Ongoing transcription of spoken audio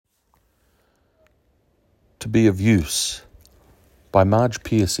To be of use by Marge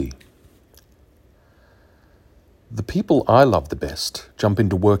Piercy. The people I love the best jump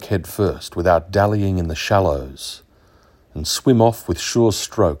into work head first without dallying in the shallows and swim off with sure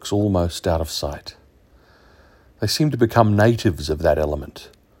strokes almost out of sight. They seem to become natives of that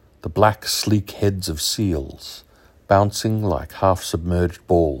element, the black sleek heads of seals, bouncing like half-submerged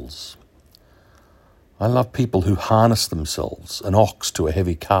balls. I love people who harness themselves, an ox to a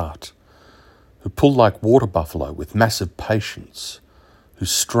heavy cart, who pull like water buffalo with massive patience, who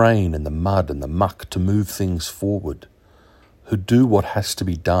strain in the mud and the muck to move things forward, who do what has to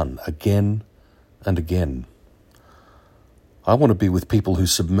be done again and again. I want to be with people who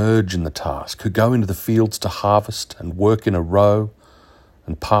submerge in the task, who go into the fields to harvest and work in a row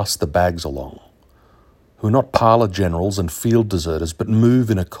and pass the bags along, who are not parlour generals and field deserters, but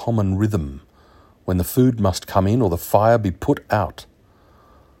move in a common rhythm when the food must come in or the fire be put out.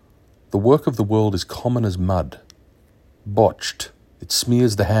 The work of the world is common as mud, botched, it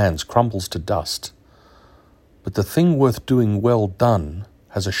smears the hands, crumbles to dust. But the thing worth doing well done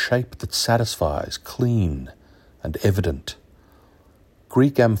has a shape that satisfies, clean and evident.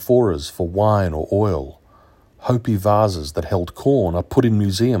 Greek amphoras for wine or oil, Hopi vases that held corn are put in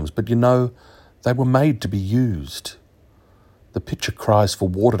museums, but they were made to be used. The pitcher cries for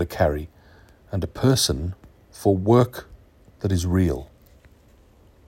water to carry, and a person for work that is real.